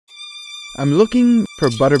I'm looking for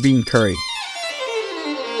butterbean curry.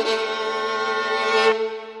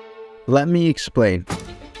 Let me explain.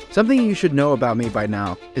 Something you should know about me by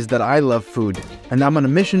now is that I love food, and I'm on a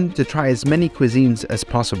mission to try as many cuisines as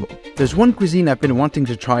possible. There's one cuisine I've been wanting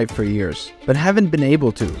to try for years, but haven't been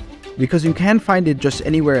able to, because you can't find it just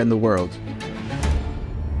anywhere in the world.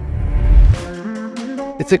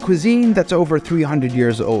 It's a cuisine that's over 300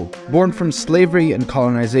 years old, born from slavery and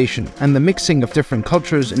colonization, and the mixing of different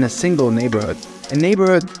cultures in a single neighborhood. A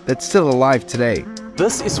neighborhood that's still alive today.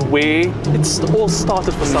 This is where it's all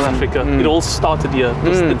started for South Africa. It all started here.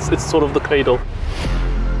 It's sort of the cradle.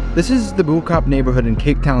 This is the Boekop neighborhood in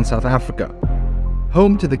Cape Town, South Africa,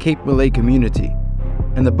 home to the Cape Malay community,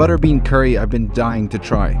 and the butterbean curry I've been dying to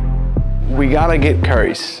try. We gotta get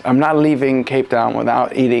curries. I'm not leaving Cape Town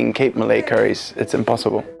without eating Cape Malay curries. It's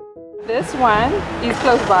impossible. This one is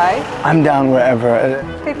close by. I'm down wherever.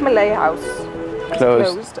 Cape Malay house.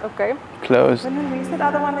 Closed. Closed, okay. Closed. And then where's that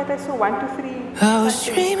other one that I saw? 1, 2, 3. I was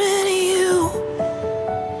dreaming of you.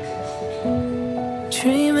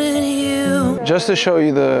 Dreaming of you. Just to show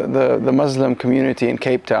you the Muslim community in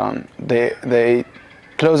Cape Town, they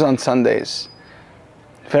close on Sundays.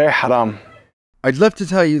 Very haram. I'd love to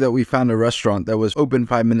tell you that we found a restaurant that was open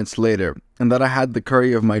 5 minutes later, and that I had the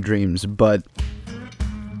curry of my dreams, but...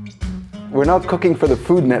 We're not cooking for the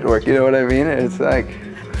Food Network, you know what I mean? It's like...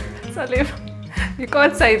 Salem, you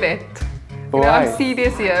can't say that. Why? You know, I'm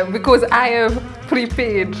serious here, because I have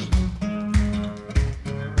prepared.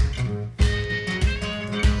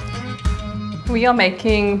 We are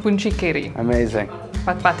making punchi curry. Amazing.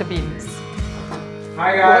 With butter beans.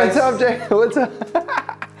 Hi guys. What's up, Jacob? What's up?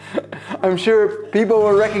 I'm sure people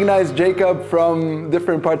will recognize Jacob from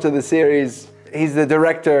different parts of the series. He's the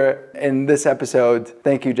director in this episode.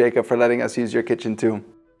 Thank you, Jacob, for letting us use your kitchen too.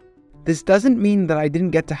 This doesn't mean that I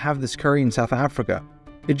didn't get to have this curry in South Africa.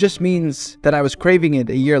 It just means that I was craving it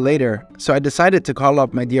a year later, so I decided to call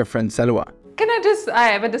up my dear friend Salwa. I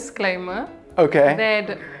have a disclaimer. Okay.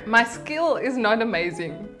 That my skill is not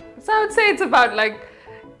amazing. So I would say it's about like,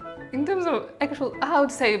 in terms of actual, I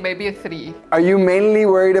would say maybe a 3. Are you mainly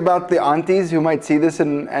worried about the aunties who might see this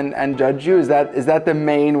and judge you? Is that the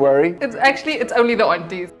main worry? It's only the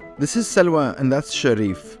aunties. This is Salwa and that's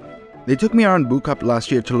Sherif. They took me around Boekop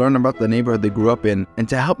last year to learn about the neighborhood they grew up in and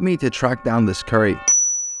to help me to track down this curry.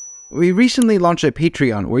 We recently launched a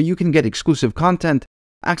Patreon where you can get exclusive content,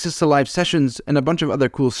 access to live sessions, and a bunch of other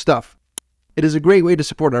cool stuff. It is a great way to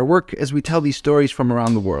support our work as we tell these stories from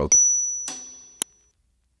around the world.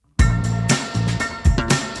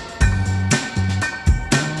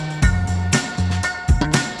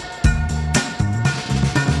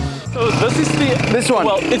 This one?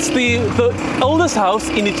 Well, it's the oldest house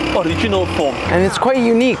in its original form. And it's quite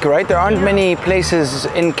unique, right? There aren't many places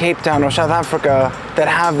in Cape Town or South Africa that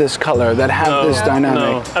have this color, that have this dynamic.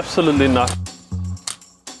 No, absolutely not.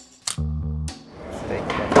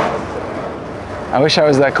 I wish I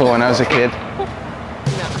was that cool when I was a kid.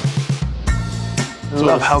 I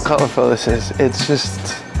love how colorful this is. It's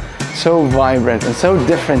just so vibrant and so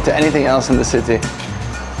different to anything else in the city.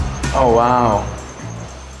 Oh, wow.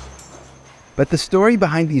 But the story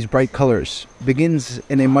behind these bright colors begins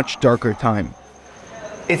in a much darker time.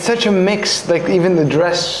 It's such a mix, like even the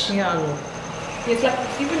dress. Yeah. It's like,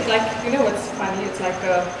 even like, you know what's funny? It's like,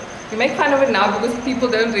 you make fun of it now because people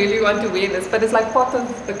don't really want to wear this, but it's like part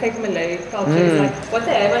of the Cape Malay culture. It's like, what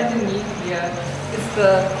they have underneath here is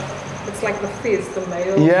it's like the fez, the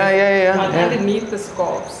male. Yeah. Underneath the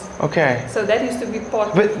scarves. Okay. So that used to be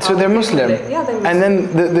part But so they're Muslim? Yeah, they're Muslim. And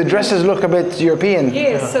then the dresses look a bit European?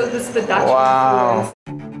 Yes, so this is the Dutch Wow.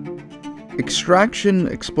 influence. Extraction,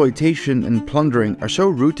 exploitation, and plundering are so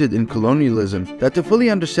rooted in colonialism that to fully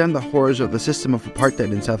understand the horrors of the system of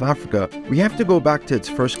apartheid in South Africa, we have to go back to its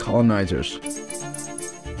first colonizers,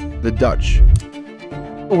 the Dutch.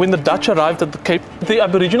 When the Dutch arrived at the Cape, the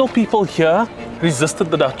Aboriginal people here resisted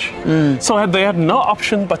the Dutch. So they had no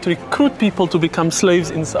option but to recruit people to become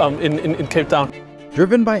slaves in Cape Town.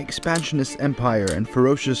 Driven by expansionist empire and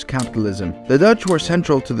ferocious capitalism, the Dutch were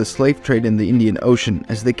central to the slave trade in the Indian Ocean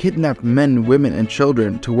as they kidnapped men, women, and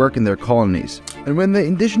children to work in their colonies. And when the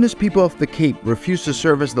indigenous people of the Cape refused to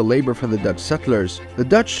serve as the labor for the Dutch settlers, the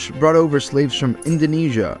Dutch brought over slaves from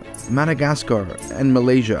Indonesia, Madagascar, and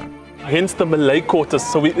Malaysia. Hence the Malay quarters.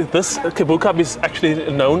 So this Boekop is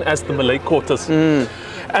actually known as the Malay quarters.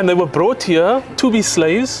 And they were brought here to be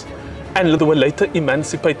slaves and they were later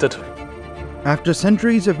emancipated. After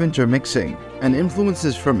centuries of intermixing and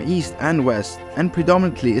influences from East and West, and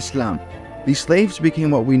predominantly Islam, these slaves became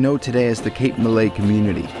what we know today as the Cape Malay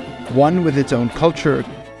community, one with its own culture,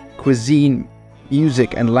 cuisine,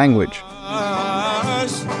 music, and language.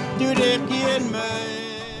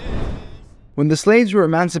 When the slaves were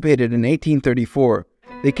emancipated in 1834,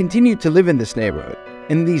 they continued to live in this neighborhood,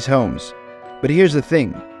 in these homes. But here's the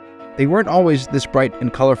thing, they weren't always this bright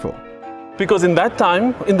and colorful. Because in that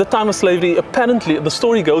time, in the time of slavery, apparently the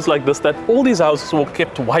story goes like this, that all these houses were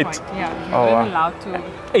kept white. Yeah, you weren't allowed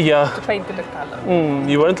to paint it a color.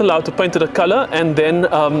 You weren't allowed to paint it a color, and then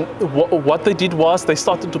what they did was they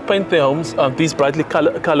started to paint their homes these brightly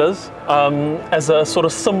colors as a sort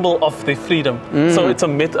of symbol of their freedom. So it's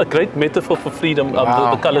a great metaphor for freedom,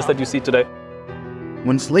 the colors that you see today.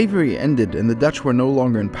 When slavery ended and the Dutch were no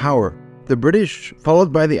longer in power, the British,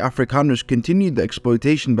 followed by the Afrikaners, continued the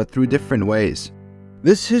exploitation but through different ways.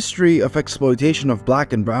 This history of exploitation of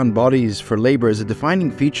black and brown bodies for labor is a defining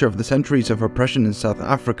feature of the centuries of oppression in South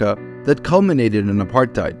Africa that culminated in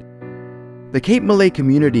apartheid. The Cape Malay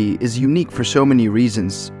community is unique for so many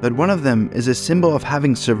reasons, but one of them is a symbol of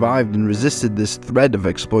having survived and resisted this thread of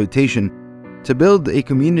exploitation to build a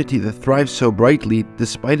community that thrives so brightly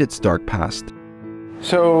despite its dark past.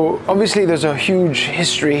 So obviously there's a huge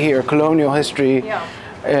history here, colonial history,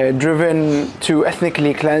 driven to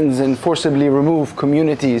ethnically cleanse and forcibly remove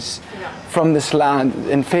communities from this land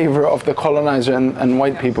in favor of the colonizer and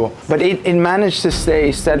white people. But it managed to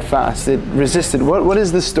stay steadfast, it resisted. What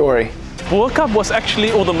is the story? Boerkap was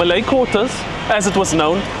actually, or the Malay quarters, as it was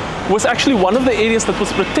known, was actually one of the areas that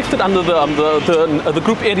was protected under the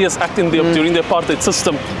Group Areas Act during the apartheid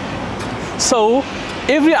system. So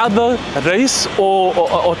every other race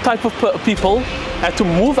or type of people had to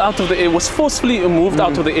move out of the area, was forcefully moved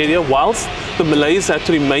out of the area, whilst the Malays had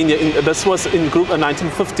to remain here. This was in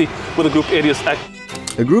 1950 with the Group Areas Act.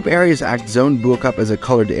 The Group Areas Act zoned Boerkap as a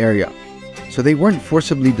colored area, so they weren't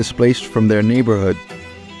forcibly displaced from their neighborhood.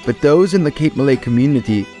 But those in the Cape Malay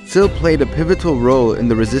community still played a pivotal role in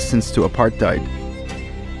the resistance to apartheid.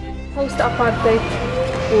 Post-apartheid,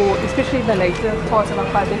 or especially the later parts of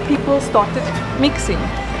apartheid, people started mixing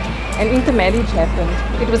and intermarriage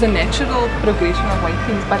happened. It was a natural progression of white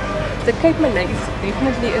things, but the Cape Malay is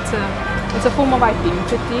definitely, it's a form of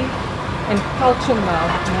identity and culture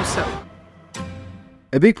now more so.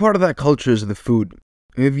 A big part of that culture is the food.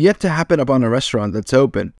 We've yet to happen upon a restaurant that's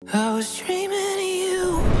open. I was dreaming of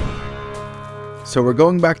you. So we're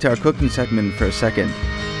going back to our cooking segment for a second.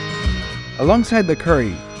 Alongside the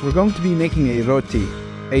curry, we're going to be making a roti,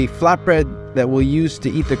 a flatbread that we'll use to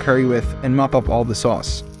eat the curry with and mop up all the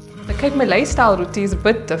sauce. The Cape Malay style roti is a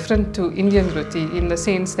bit different to Indian roti in the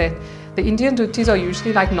sense that the Indian rotis are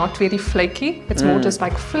usually like not very flaky. It's more just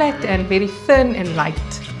like flat and very thin and light.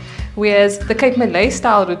 Whereas the Cape Malay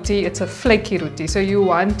style roti, it's a flaky roti. So you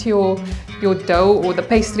want your dough or the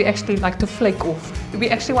pastry actually like to flake off. We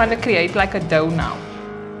actually want to create like a dough now.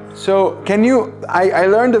 So can you, I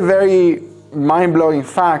learned a very mind-blowing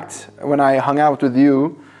fact when I hung out with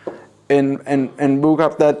you in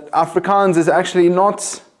Boerkap, that Afrikaans is actually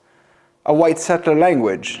not a white settler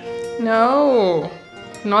language. No,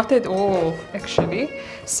 not at all actually.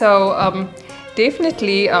 So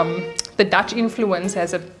definitely the Dutch influence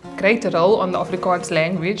has a great role on the Afrikaans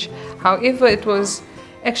language. However, it was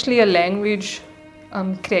actually a language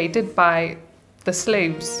created by the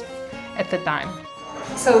slaves at the time.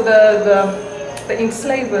 So the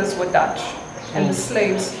enslavers were Dutch and the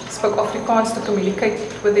slaves spoke Afrikaans to communicate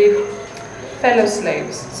with their fellow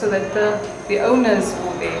slaves so that the owners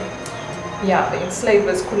or the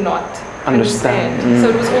enslavers could not understand. So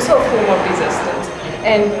it was also a form of resistance.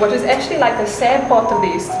 And what is actually like a sad part of the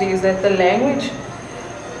history is that the language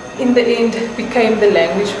in the end became the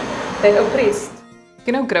language that oppressed.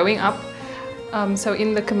 You know, growing up, so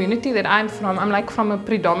in the community that I'm like from a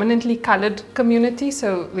predominantly colored community,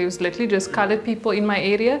 so there was literally just colored people in my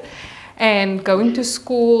area, and going to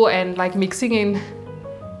school and like mixing in,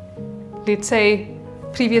 let's say,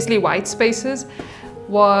 previously white spaces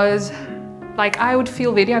was like I would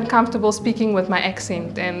feel very uncomfortable speaking with my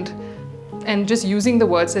accent and just using the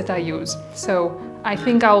words that I use. So I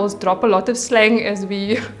think I'll drop a lot of slang as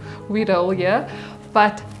we roll here,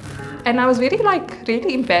 and I was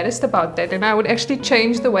really embarrassed about that, and I would actually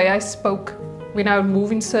change the way I spoke when I would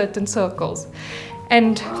move in certain circles.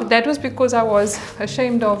 And that was because I was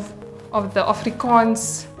ashamed of the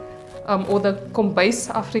Afrikaans or the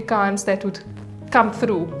Kombuis Afrikaans that would come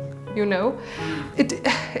through, you know.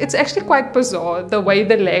 It's actually quite bizarre the way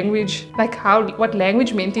the language, like what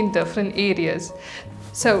language meant in different areas.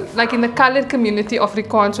 So, like in the colored community,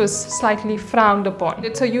 Afrikaans was slightly frowned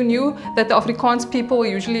upon. So you knew that the Afrikaans people were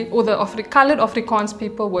usually, or the colored Afrikaans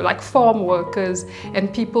people were like farm workers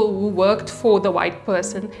and people who worked for the white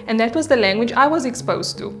person. And that was the language I was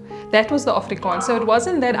exposed to. That was the Afrikaans. So it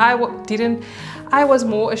wasn't that I was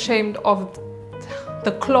more ashamed of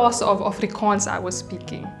the class of Afrikaans I was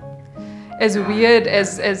speaking. As weird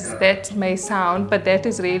as that may sound, but that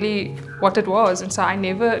is really what it was. And so I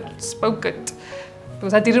never spoke it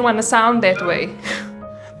because I didn't want to sound that way.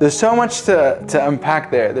 There's so much to unpack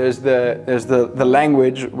there. There's the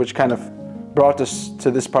language, which kind of brought us to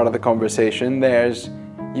this part of the conversation. There's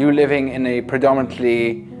you living in a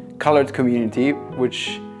predominantly colored community,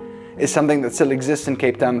 which is something that still exists in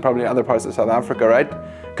Cape Town and probably other parts of South Africa, right?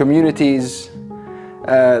 Communities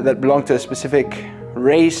that belong to a specific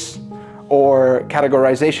race or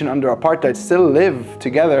categorization under apartheid still live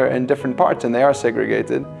together in different parts, and they are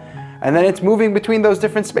segregated. And then it's moving between those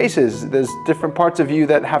different spaces. There's different parts of you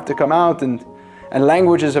that have to come out, and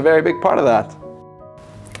language is a very big part of that.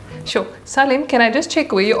 Sure. Salem, can I just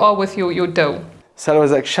check where you are with your dough? Salwa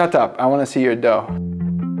was like, shut up, I want to see your dough.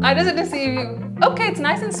 I just want to see you. Okay, it's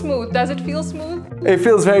nice and smooth. Does it feel smooth? It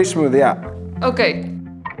feels very smooth, yeah. Okay.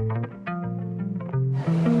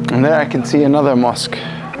 And there I can see another mosque.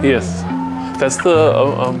 Yes, that's the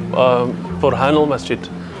Burhanul Masjid.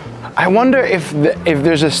 I wonder if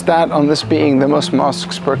there's a stat on this being the most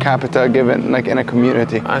mosques per capita given, like in a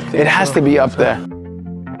community. I think it has to be up there.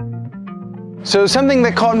 So something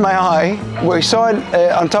that caught my eye, we saw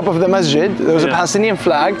it on top of the masjid. There was a Palestinian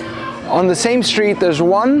flag. On the same street, there's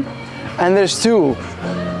one and there's two.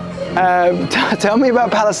 Tell me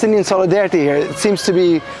about Palestinian solidarity here. It seems to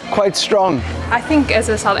be quite strong. I think as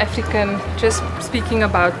a South African, just speaking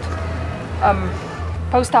about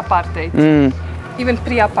post-apartheid, even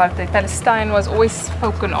pre-apartheid, Palestine was always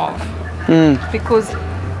spoken of. Because,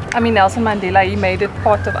 I mean, Nelson Mandela, he made it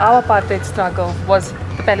part of our apartheid struggle, was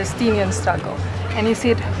the Palestinian struggle. And he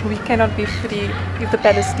said, we cannot be free if the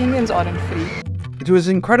Palestinians aren't free. It was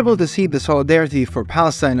incredible to see the solidarity for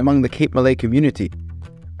Palestine among the Cape Malay community.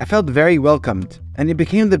 I felt very welcomed, and it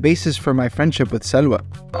became the basis for my friendship with Salwa.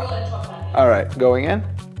 All right, going in?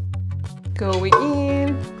 Going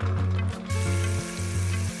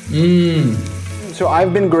in. So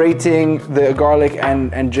I've been grating the garlic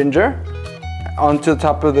and ginger onto the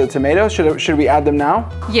top of the tomatoes. Should we add them now?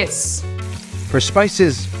 Yes. For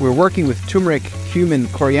spices, we're working with turmeric, cumin,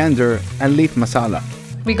 coriander, and leaf masala.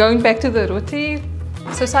 We're going back to the roti.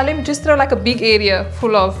 So Salem, just throw like a big area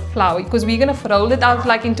full of flour because we're gonna roll it out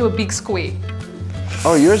like into a big square.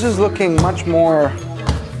 Oh, yours is looking much more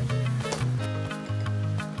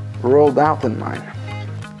rolled out than mine.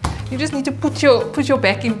 You just need to put your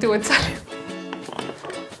back into it, Salem.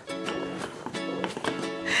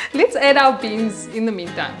 Let's add our beans in the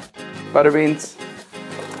meantime. Butter beans.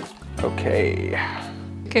 Okay.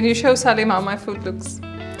 Can you show Salem how my food looks?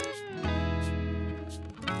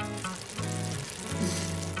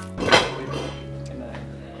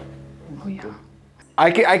 Oh yeah.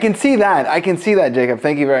 I can see that. I can see that, Jacob.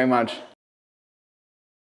 Thank you very much.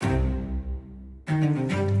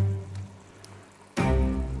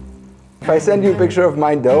 If I send you a picture of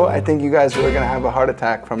my dough, I think you guys are gonna have a heart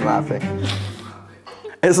attack from laughing.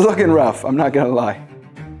 It's looking rough, I'm not gonna lie.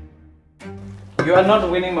 You are not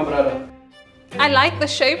winning, my brother. I like the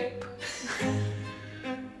shape.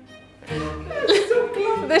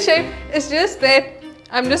 The shape is just that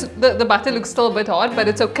the butter looks still a bit hard, but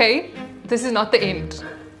it's okay. This is not the end.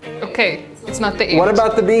 Okay, it's not the end. What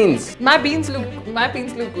about the beans? My beans look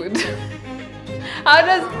good.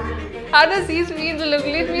 How does these beans look?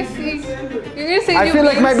 Let me see. You can see I feel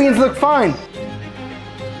like my beans look fine.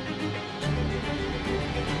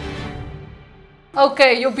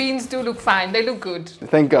 Okay, your beans do look fine. They look good.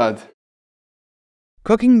 Thank God.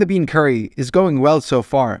 Cooking the bean curry is going well so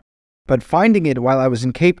far, but finding it while I was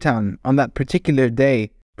in Cape Town on that particular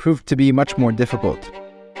day proved to be much more difficult.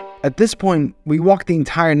 At this point, we walked the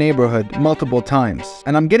entire neighborhood multiple times,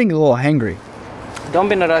 and I'm getting a little hangry. Don't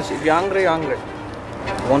be in a rush. If you're hungry, you're hungry.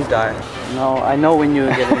 Won't die. No, I know when you're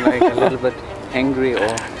getting like a little bit angry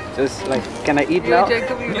or just like, can I eat now?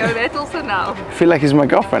 Jacob, you know that also now. I feel like he's my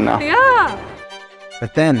girlfriend now. Yeah.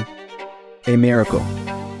 But then, a miracle.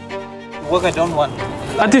 Work I don't want.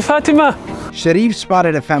 Auntie Fatima! Sherif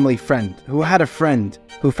spotted a family friend who had a friend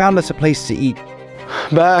who found us a place to eat.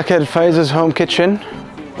 Back at Faiz's home kitchen,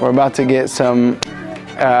 we're about to get some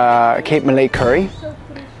Cape Malay curry.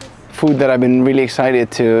 Food that I've been really excited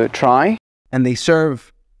to try. And they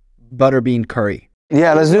serve butterbean curry.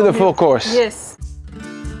 Yeah, let's do the full course. Yes.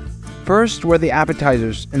 First were the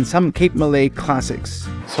appetizers and some Cape Malay classics.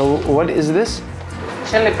 So what is this?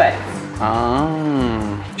 Chili pad.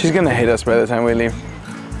 Ah. She's gonna hate us by the time we leave.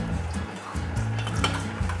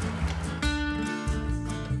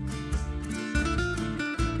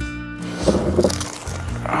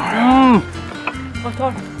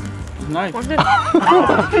 Nice.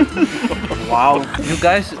 Wow, you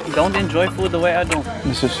guys don't enjoy food the way I do.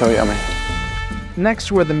 This is so yummy.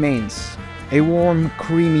 Next were the mains. A warm,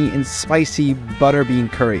 creamy and spicy butter bean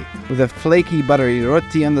curry with a flaky buttery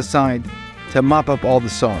roti on the side to mop up all the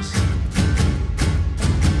sauce.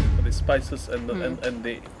 The spices and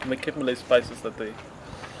the Cape Malay spices that they...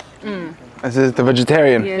 This is the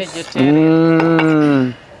vegetarian. Yes.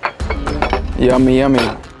 Mmm. Yummy,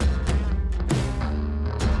 yummy.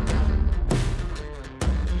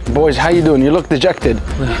 Boys, how you doing? You look dejected.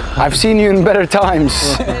 I've seen you in better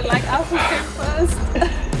times. Like, I'll cook first.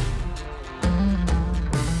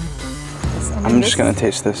 I'm just gonna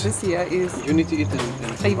taste this. This here is You need to eat this.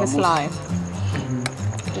 flavor slime.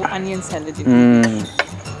 Or onion salad.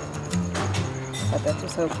 But that's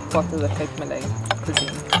also part of the Cape Malay cuisine.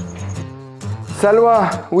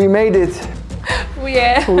 Salwa, we made it.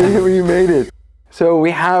 Yeah. we made it. So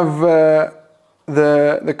we have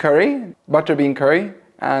the curry, butter bean curry,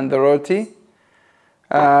 and the roti.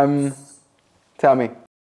 Tell me.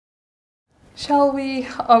 Shall we?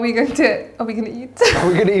 Are we gonna eat? Are we gonna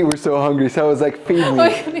eat? We're so hungry. So I was like, feed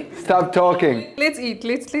me. Stop talking. Let's eat.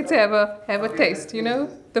 Let's have a taste. You know,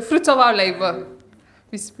 the fruits of our labor.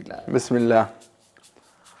 Bismillah. Bismillah.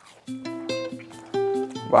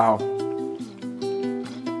 Wow.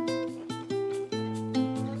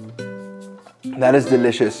 That is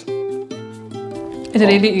delicious. It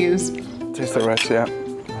really is. Taste the rest, yeah.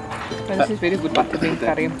 This is very good butter bean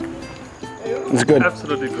curry. It's good.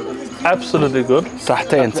 Absolutely good. Absolutely good.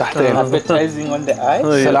 صحتين. Appetizing on the eye.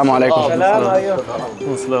 Assalamu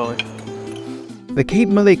alaikum. The Cape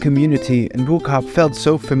Malay community in Wukap felt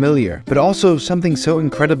so familiar, but also something so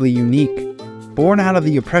incredibly unique, born out of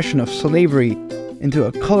the oppression of slavery into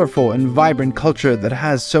a colorful and vibrant culture that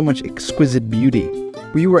has so much exquisite beauty.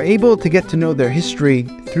 We were able to get to know their history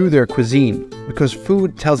through their cuisine, because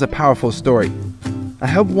food tells a powerful story. I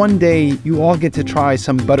hope one day you all get to try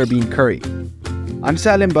some butterbean curry. I'm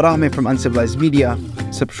Salem from Uncivilized Media.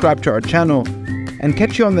 Subscribe to our channel and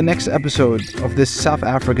catch you on the next episode of this South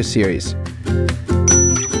Africa series.